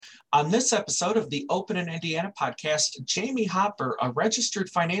On this episode of the Open in Indiana podcast, Jamie Hopper, a registered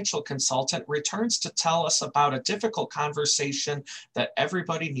financial consultant, returns to tell us about a difficult conversation that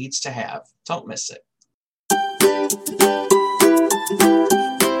everybody needs to have. Don't miss it.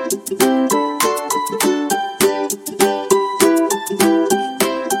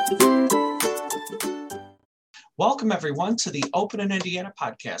 Welcome, everyone, to the Open in Indiana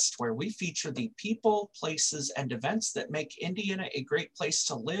podcast, where we feature the people, places, and events that make Indiana a great place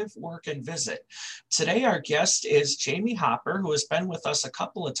to live, work, and visit. Today, our guest is Jamie Hopper, who has been with us a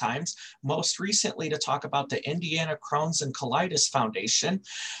couple of times, most recently to talk about the Indiana Crohn's and Colitis Foundation.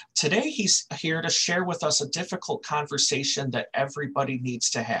 Today, he's here to share with us a difficult conversation that everybody needs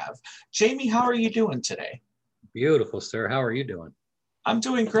to have. Jamie, how are you doing today? Beautiful, sir. How are you doing? I'm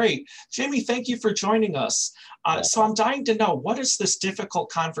doing great. Jamie, thank you for joining us. So I'm dying to know, what is this difficult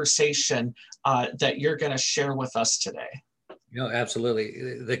conversation that you're going to share with us today?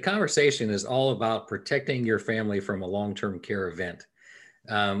 Absolutely. The conversation is all about protecting your family from a long-term care event.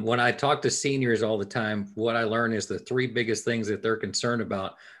 When I talk to seniors all the time, what I learn is the three biggest things that they're concerned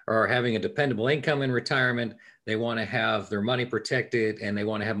about are having a dependable income in retirement, they want to have their money protected, and they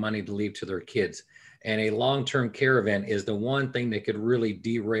want to have money to leave to their kids. And a long-term care event is the one thing that could really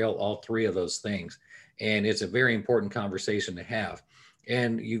derail all three of those things. And it's a very important conversation to have.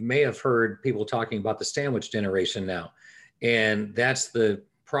 And you may have heard people talking about the sandwich generation now. And that's the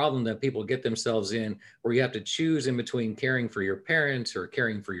problem that people get themselves in, where you have to choose in between caring for your parents or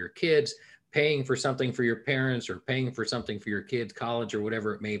caring for your kids, paying for something for your parents or paying for something for your kids, college or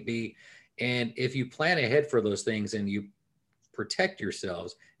whatever it may be. And if you plan ahead for those things and you protect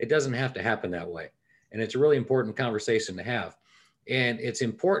yourselves, it doesn't have to happen that way. And it's a really important conversation to have. And it's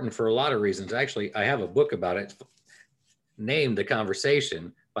important for a lot of reasons. Actually, I have a book about it named The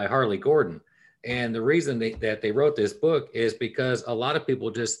Conversation by Harley Gordon. And the reason that they wrote this book is because a lot of people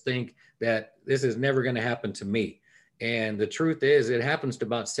just think that this is never going to happen to me. And the truth is, it happens to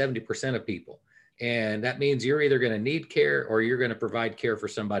about 70% of people. And that means you're either going to need care or you're going to provide care for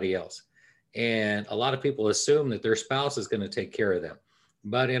somebody else. And a lot of people assume that their spouse is going to take care of them.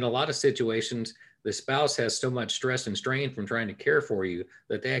 But in a lot of situations, the spouse has so much stress and strain from trying to care for you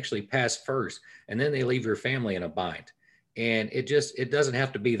that they actually pass first, and then they leave your family in a bind. And it doesn't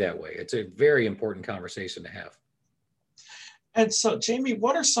have to be that way. It's a very important conversation to have. And so, Jamie,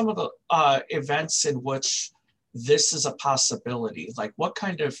 what are some of the events in which this is a possibility? Like, what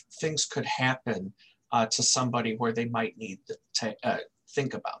kind of things could happen to somebody where they might need to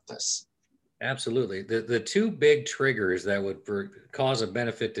think about this? Absolutely. The two big triggers that would cause a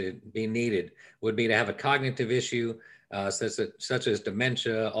benefit to be needed would be to have a cognitive issue, such as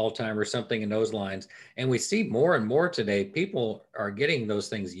dementia, Alzheimer's, something in those lines. And we see more and more today, people are getting those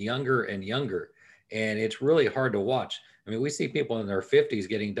things younger and younger. And it's really hard to watch. I mean, we see people in their 50s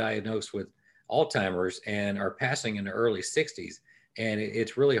getting diagnosed with Alzheimer's and are passing in their early 60s. And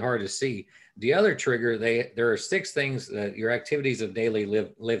it's really hard to see. The other trigger, there are 6 things that your activities of daily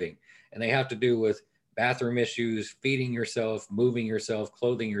living. And they have to do with bathroom issues, feeding yourself, moving yourself,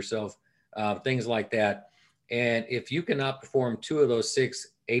 clothing yourself, things like that. And if you cannot perform 2 of those 6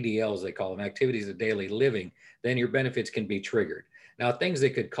 ADLs, they call them, activities of daily living, then your benefits can be triggered. Now, things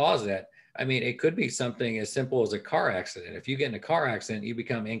that could cause that, I mean, it could be something as simple as a car accident. If you get in a car accident, you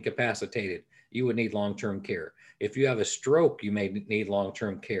become incapacitated. You would need long-term care. If you have a stroke, you may need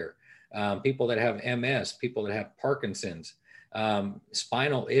long-term care. People that have MS, people that have Parkinson's,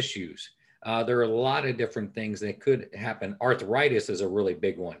 spinal issues. There are a lot of different things that could happen. Arthritis is a really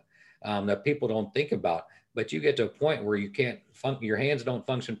big one that people don't think about, but you get to a point where you can't your hands don't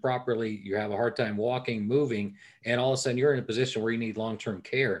function properly. You have a hard time walking, moving, and all of a sudden you're in a position where you need long-term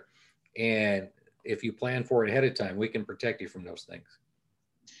care. And if you plan for it ahead of time, we can protect you from those things.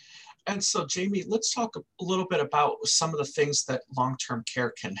 And so, Jamie, let's talk a little bit about some of the things that long-term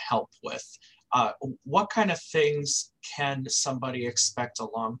care can help with. What kind of things can somebody expect a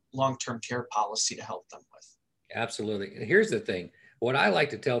long-term care policy to help them with? Absolutely. Here's the thing. What I like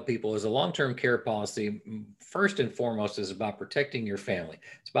to tell people is a long-term care policy, first and foremost, is about protecting your family.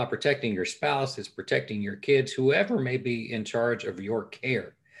 It's about protecting your spouse. It's protecting your kids, whoever may be in charge of your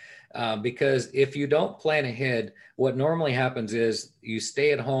care. Because if you don't plan ahead, what normally happens is you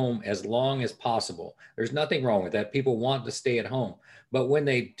stay at home as long as possible. There's nothing wrong with that. People want to stay at home. But when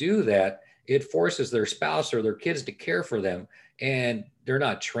they do that, it forces their spouse or their kids to care for them. And they're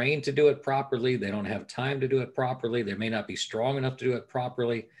not trained to do it properly. They don't have time to do it properly. They may not be strong enough to do it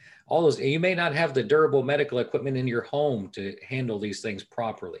properly. All those, you may not have the durable medical equipment in your home to handle these things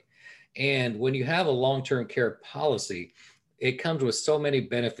properly. And when you have a long-term care policy, it comes with so many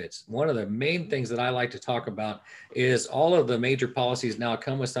benefits. One of the main things that I like to talk about is all of the major policies now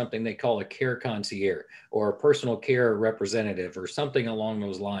come with something they call a care concierge or a personal care representative or something along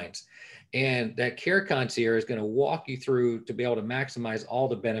those lines. And that care concierge is going to walk you through to be able to maximize all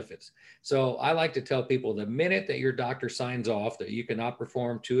the benefits. So I like to tell people the minute that your doctor signs off that you cannot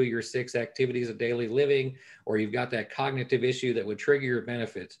perform 2 of your 6 activities of daily living, or you've got that cognitive issue that would trigger your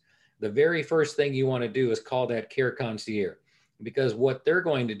benefits, the very first thing you want to do is call that care concierge, because what they're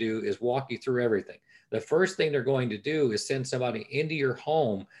going to do is walk you through everything. The first thing they're going to do is send somebody into your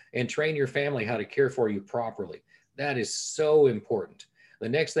home and train your family how to care for you properly. That is so important. The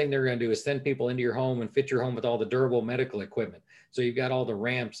next thing they're going to do is send people into your home and fit your home with all the durable medical equipment. So you've got all the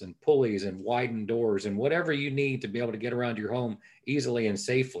ramps and pulleys and widened doors and whatever you need to be able to get around your home easily and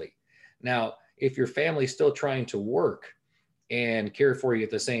safely. Now, if your family's still trying to work and care for you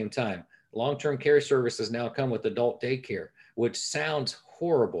at the same time, long-term care services now come with adult daycare, which sounds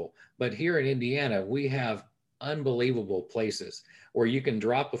horrible, but here in Indiana, we have unbelievable places where you can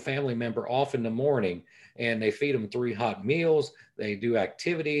drop a family member off in the morning and they feed them 3 hot meals. They do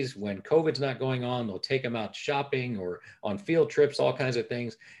activities. When COVID's not going on, they'll take them out shopping or on field trips, all kinds of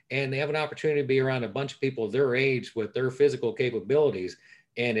things. And they have an opportunity to be around a bunch of people their age with their physical capabilities.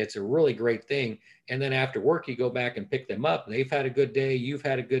 And it's a really great thing. And then after work, you go back and pick them up. They've had a good day. You've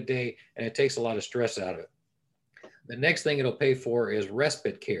had a good day. And it takes a lot of stress out of it. The next thing it'll pay for is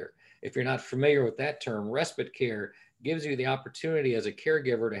respite care. If you're not familiar with that term, respite care gives you the opportunity as a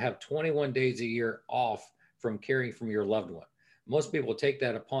caregiver to have 21 days a year off from caring for your loved one. Most people take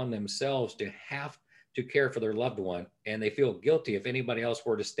that upon themselves to have to care for their loved one, and they feel guilty if anybody else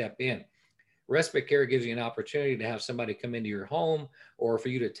were to step in. Respite care gives you an opportunity to have somebody come into your home or for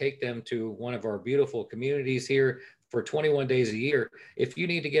you to take them to one of our beautiful communities here for 21 days a year. If you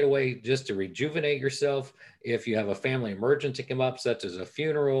need to get away just to rejuvenate yourself, if you have a family emergency come up, such as a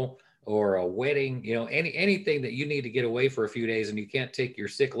funeral or a wedding, anything that you need to get away for a few days and you can't take your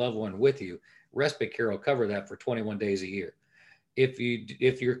sick loved one with you, respite care will cover that for 21 days a year. If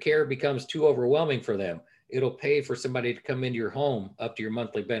your care becomes too overwhelming for them, it'll pay for somebody to come into your home up to your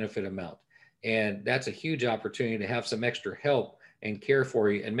monthly benefit amount. And that's a huge opportunity to have some extra help and care for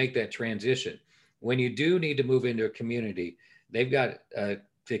you and make that transition. When you do need to move into a community, they've got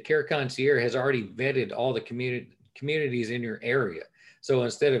the care concierge has already vetted all the communities in your area. So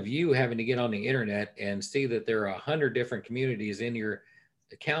instead of you having to get on the internet and see that there are 100 different communities in your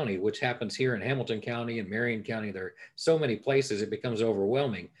county, which happens here in Hamilton County and Marion County, there are so many places, it becomes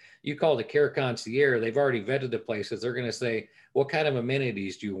overwhelming. You call the care concierge, they've already vetted the places. They're going to say, what kind of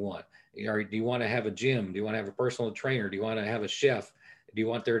amenities do you want? Do you want to have a gym? Do you want to have a personal trainer? Do you want to have a chef? Do you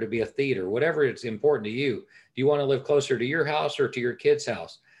want there to be a theater? Whatever it's important to you. Do you want to live closer to your house or to your kid's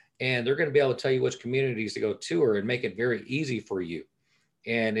house? And they're going to be able to tell you which communities to go tour and make it very easy for you.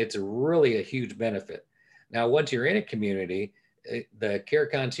 And it's really a huge benefit. Now, once you're in a community, the care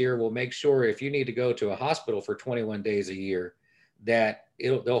concierge will make sure if you need to go to a hospital for 21 days a year, that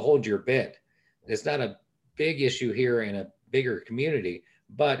they'll hold your bed. It's not a big issue here in a bigger community,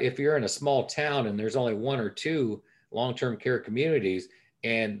 but if you're in a small town and there's only 1 or 2 long-term care communities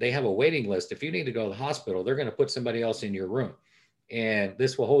and they have a waiting list, if you need to go to the hospital, they're going to put somebody else in your room. And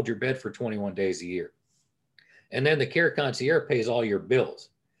this will hold your bed for 21 days a year. And then the care concierge pays all your bills.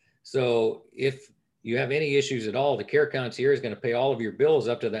 So if you have any issues at all, the care concierge is going to pay all of your bills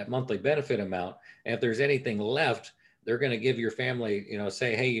up to that monthly benefit amount. And if there's anything left, they're going to give your family,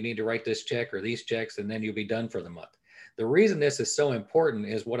 say, hey, you need to write this check or these checks, and then you'll be done for the month. The reason this is so important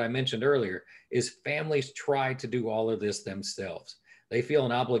is what I mentioned earlier, is families try to do all of this themselves. They feel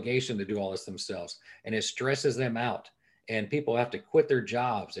an obligation to do all this themselves, and it stresses them out. And people have to quit their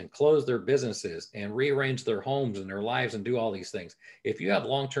jobs and close their businesses and rearrange their homes and their lives and do all these things. If you have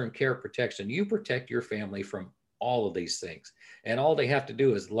long-term care protection, you protect your family from all of these things. And all they have to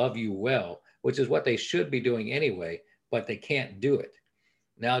do is love you well, which is what they should be doing anyway, but they can't do it.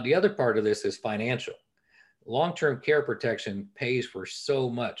 Now, the other part of this is financial. Long-term care protection pays for so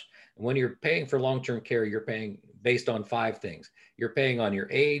much. When you're paying for long-term care, you're paying based on 5 things. You're paying on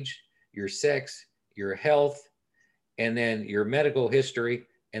your age, your sex, your health, and then your medical history,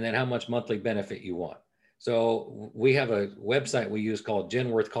 and then how much monthly benefit you want. So we have a website we use called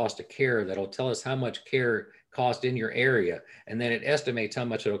Genworth Cost of Care that'll tell us how much care cost in your area, and then it estimates how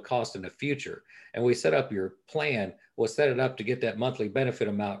much it'll cost in the future. And we set up your plan, we'll set it up to get that monthly benefit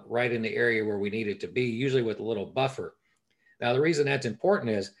amount right in the area where we need it to be, usually with a little buffer. Now, the reason that's important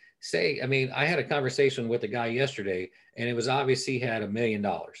is, I had a conversation with a guy yesterday, and it was obvious he had $1 million.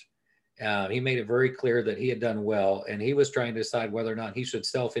 He made it very clear that he had done well, and he was trying to decide whether or not he should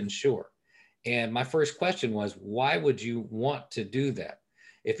self-insure. And my first question was, why would you want to do that?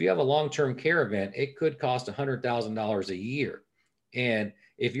 If you have a long-term care event, it could cost $100,000 a year. And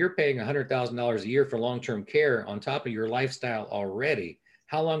if you're paying $100,000 a year for long-term care on top of your lifestyle already,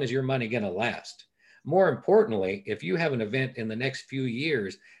 how long is your money going to last? More importantly, if you have an event in the next few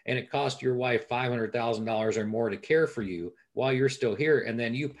years and it costs your wife $500,000 or more to care for you while you're still here, and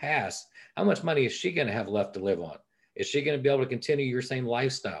then you pass, how much money is she going to have left to live on? Is she going to be able to continue your same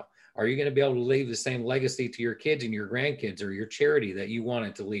lifestyle? Are you going to be able to leave the same legacy to your kids and your grandkids or your charity that you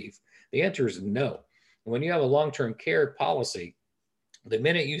wanted to leave? The answer is no. When you have a long-term care policy, the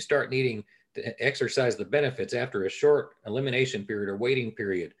minute you start needing to exercise the benefits after a short elimination period or waiting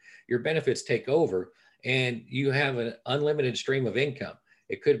period, your benefits take over and you have an unlimited stream of income.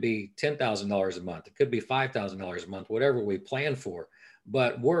 It could be $10,000 a month. It could be $5,000 a month, whatever we plan for.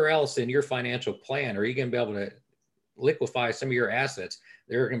 But where else in your financial plan are you going to be able to liquefy some of your assets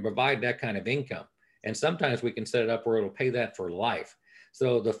that are going to provide that kind of income? And sometimes we can set it up where it'll pay that for life.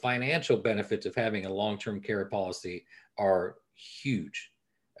 So the financial benefits of having a long-term care policy are huge.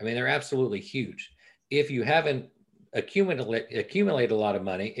 I mean, they're absolutely huge. If you haven't accumulate a lot of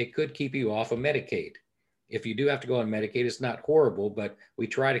money, it could keep you off of Medicaid. If you do have to go on Medicaid, it's not horrible, but we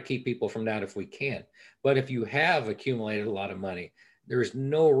try to keep people from that if we can. But if you have accumulated a lot of money, there's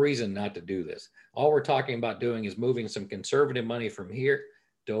no reason not to do this. All we're talking about doing is moving some conservative money from here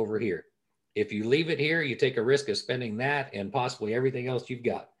to over here. If you leave it here, you take a risk of spending that and possibly everything else you've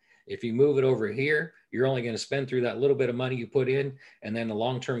got. If you move it over here, you're only going to spend through that little bit of money you put in, and then the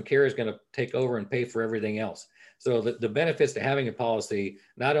long-term care is going to take over and pay for everything else. So the benefits to having a policy,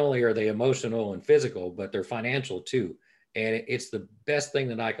 not only are they emotional and physical, but they're financial too. And it's the best thing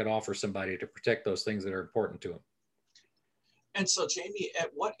that I could offer somebody to protect those things that are important to them. And so, Jamie, at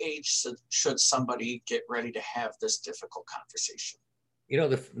what age should somebody get ready to have this difficult conversation? You know,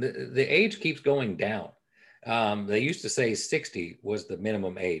 the age keeps going down. They used to say 60 was the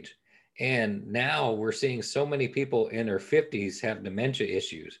minimum age. And now we're seeing so many people in their 50s have dementia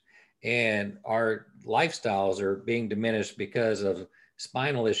issues. And our lifestyles are being diminished because of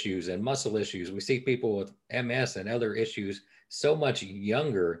spinal issues and muscle issues. We see people with MS and other issues so much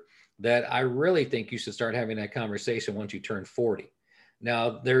younger that I really think you should start having that conversation once you turn 40.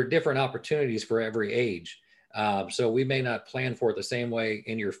 Now, there are different opportunities for every age. So we may not plan for it the same way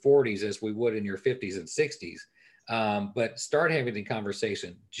in your 40s as we would in your 50s and 60s. But start having the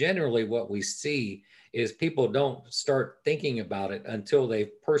conversation. Generally, what we see is people don't start thinking about it until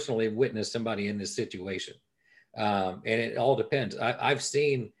they've personally witnessed somebody in this situation. And it all depends. I've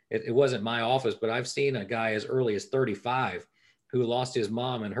seen, it wasn't my office, but I've seen a guy as early as 35 who lost his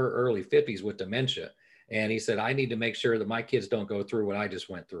mom in her early 50s with dementia. And he said, I need to make sure that my kids don't go through what I just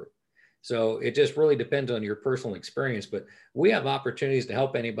went through. So it just really depends on your personal experience, but we have opportunities to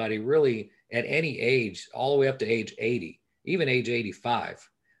help anybody really at any age, all the way up to age 80, even age 85.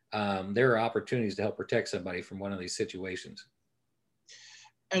 There are opportunities to help protect somebody from one of these situations.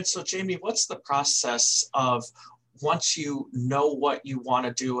 And so, Jamie, what's the process of once you know what you want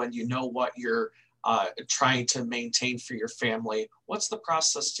to do and you know what you're trying to maintain for your family, what's the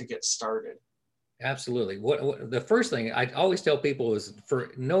process to get started? Absolutely. What the first thing I always tell people is,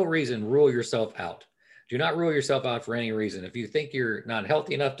 for no reason, rule yourself out. Do not rule yourself out for any reason. If you think you're not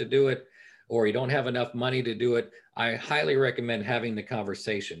healthy enough to do it, or you don't have enough money to do it, I highly recommend having the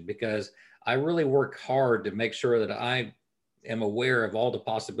conversation, because I really work hard to make sure that I am aware of all the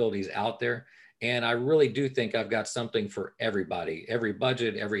possibilities out there. And I really do think I've got something for everybody, every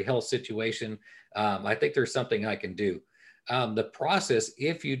budget, every health situation. I think there's something I can do. The process,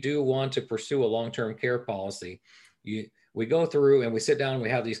 if you do want to pursue a long-term care policy, we go through and we sit down and we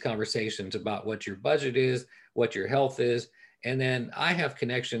have these conversations about what your budget is, what your health is. And then I have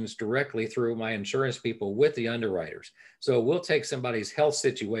connections directly through my insurance people with the underwriters. So we'll take somebody's health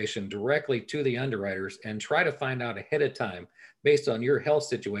situation directly to the underwriters and try to find out ahead of time, based on your health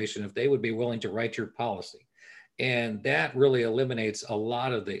situation, if they would be willing to write your policy. And that really eliminates a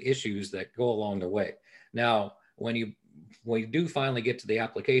lot of the issues that go along the way. Now, when you do finally get to the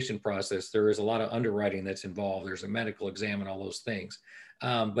application process, there is a lot of underwriting that's involved. There's a medical exam and all those things.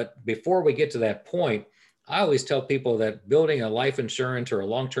 But before we get to that point, I always tell people that building a life insurance or a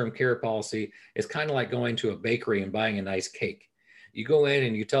long-term care policy is kind of like going to a bakery and buying a nice cake. You go in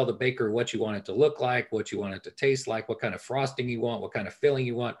and you tell the baker what you want it to look like, what you want it to taste like, what kind of frosting you want, what kind of filling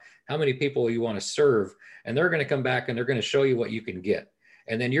you want, how many people you want to serve. And they're going to come back and they're going to show you what you can get.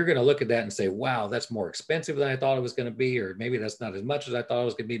 And then you're going to look at that and say, wow, that's more expensive than I thought it was going to be, or maybe that's not as much as I thought it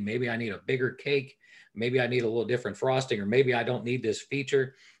was going to be. Maybe I need a bigger cake. Maybe I need a little different frosting, or maybe I don't need this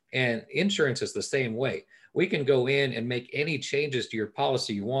feature. And insurance is the same way. We can go in and make any changes to your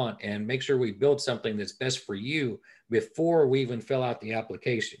policy you want and make sure we build something that's best for you before we even fill out the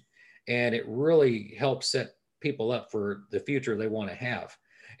application. And it really helps set people up for the future they want to have.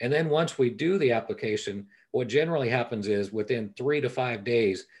 And then once we do the application, what generally happens is within 3 to 5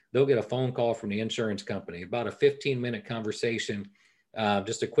 days, they'll get a phone call from the insurance company, about a 15-minute conversation,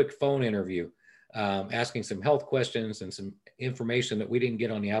 just a quick phone interview, asking some health questions and some information that we didn't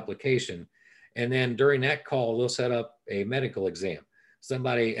get on the application. And then during that call, they'll set up a medical exam.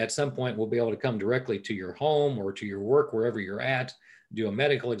 Somebody at some point will be able to come directly to your home or to your work, wherever you're at, do a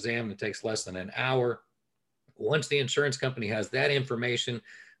medical exam that takes less than an hour. Once the insurance company has that information,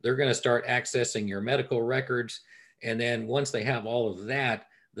 they're going to start accessing your medical records. And then once they have all of that,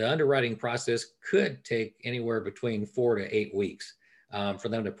 the underwriting process could take anywhere between 4 to 8 weeks for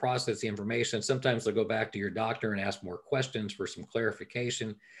them to process the information. Sometimes they'll go back to your doctor and ask more questions for some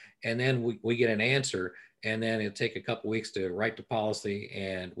clarification. And then we get an answer. And then it'll take a couple weeks to write the policy,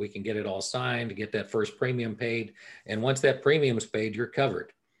 and we can get it all signed to get that first premium paid. And once that premium is paid, you're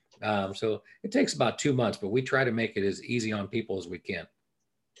covered. So it takes about 2 months, but we try to make it as easy on people as we can.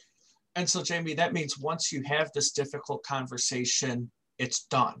 And so, Jamie, that means once you have this difficult conversation, it's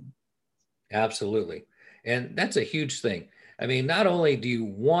done. Absolutely. And that's a huge thing. I mean, not only do you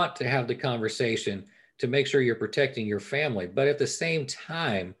want to have the conversation to make sure you're protecting your family, but at the same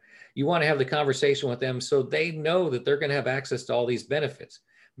time, you want to have the conversation with them so they know that they're going to have access to all these benefits.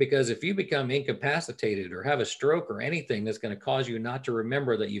 Because if you become incapacitated or have a stroke or anything that's going to cause you not to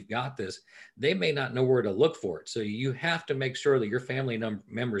remember that you've got this, they may not know where to look for it. So you have to make sure that your family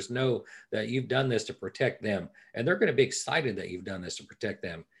members know that you've done this to protect them. And they're going to be excited that you've done this to protect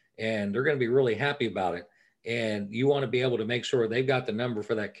them. And they're going to be really happy about it. And you want to be able to make sure they've got the number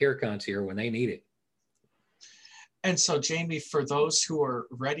for that care concierge when they need it. And so, Jamie, for those who are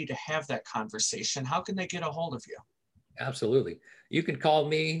ready to have that conversation, how can they get a hold of you? Absolutely. You can call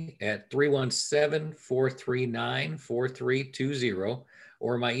me at 317-439-4320,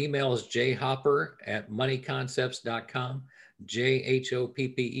 or my email is jhopper@moneyconcepts.com,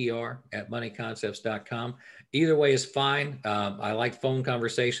 JHOPPER@moneyconcepts.com. Either way is fine. I like phone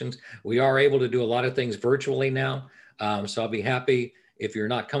conversations. We are able to do a lot of things virtually now. So I'll be happy. If you're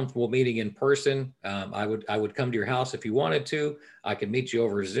not comfortable meeting in person, I would come to your house if you wanted to. I can meet you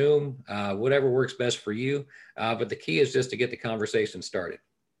over Zoom, whatever works best for you. But the key is just to get the conversation started.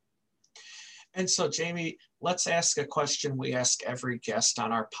 And so, Jamie, let's ask a question we ask every guest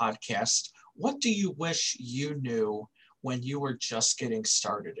on our podcast. What do you wish you knew when you were just getting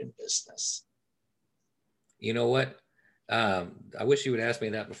started in business? You know what? I wish you would ask me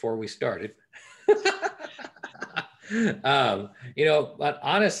that before we started. But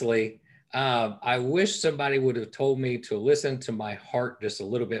honestly, I wish somebody would have told me to listen to my heart just a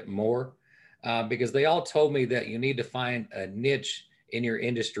little bit more, because they all told me that you need to find a niche in your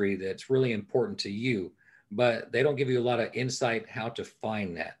industry that's really important to you, but they don't give you a lot of insight how to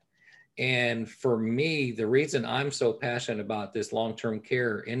find that. And for me, the reason I'm so passionate about this long-term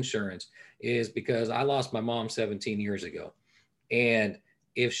care insurance is because I lost my mom 17 years ago. And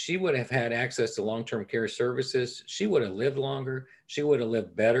if she would have had access to long-term care services, she would have lived longer, she would have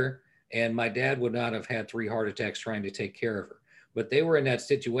lived better, and my dad would not have had 3 heart attacks trying to take care of her. But they were in that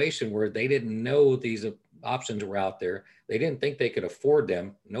situation where they didn't know these options were out there. They didn't think they could afford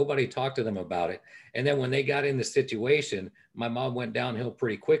them. Nobody talked to them about it. And then when they got in the situation, my mom went downhill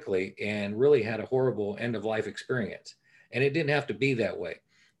pretty quickly and really had a horrible end-of-life experience. And it didn't have to be that way.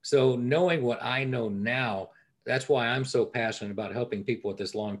 So knowing what I know now, that's why I'm so passionate about helping people with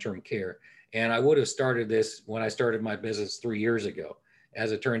this long-term care. And I would have started this when I started my business 3 years ago.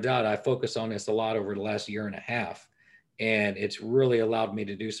 As it turns out, I focused on this a lot over the last year and a half. And it's really allowed me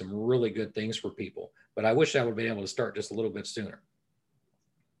to do some really good things for people. But I wish I would have been able to start just a little bit sooner.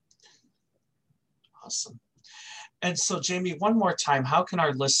 Awesome. And so, Jamie, one more time, how can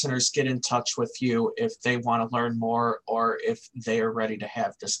our listeners get in touch with you if they want to learn more or if they are ready to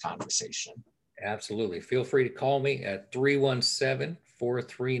have this conversation? Absolutely. Feel free to call me at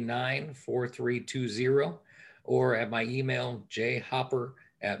 317-439-4320 or at my email,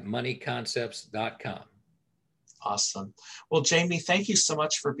 jhopper@moneyconcepts.com. Awesome. Well, Jamie, thank you so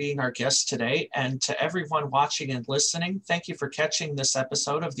much for being our guest today. And to everyone watching and listening, thank you for catching this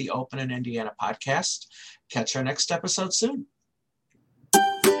episode of the Open in Indiana podcast. Catch our next episode soon.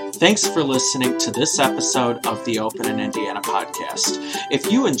 Thanks for listening to this episode of the Open in Indiana podcast.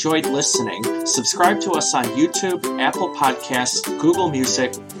 If you enjoyed listening, subscribe to us on YouTube, Apple Podcasts, Google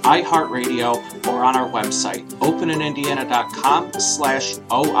Music, iHeartRadio, or on our website,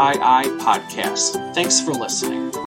 openindiana.com/OII podcast. Thanks for listening.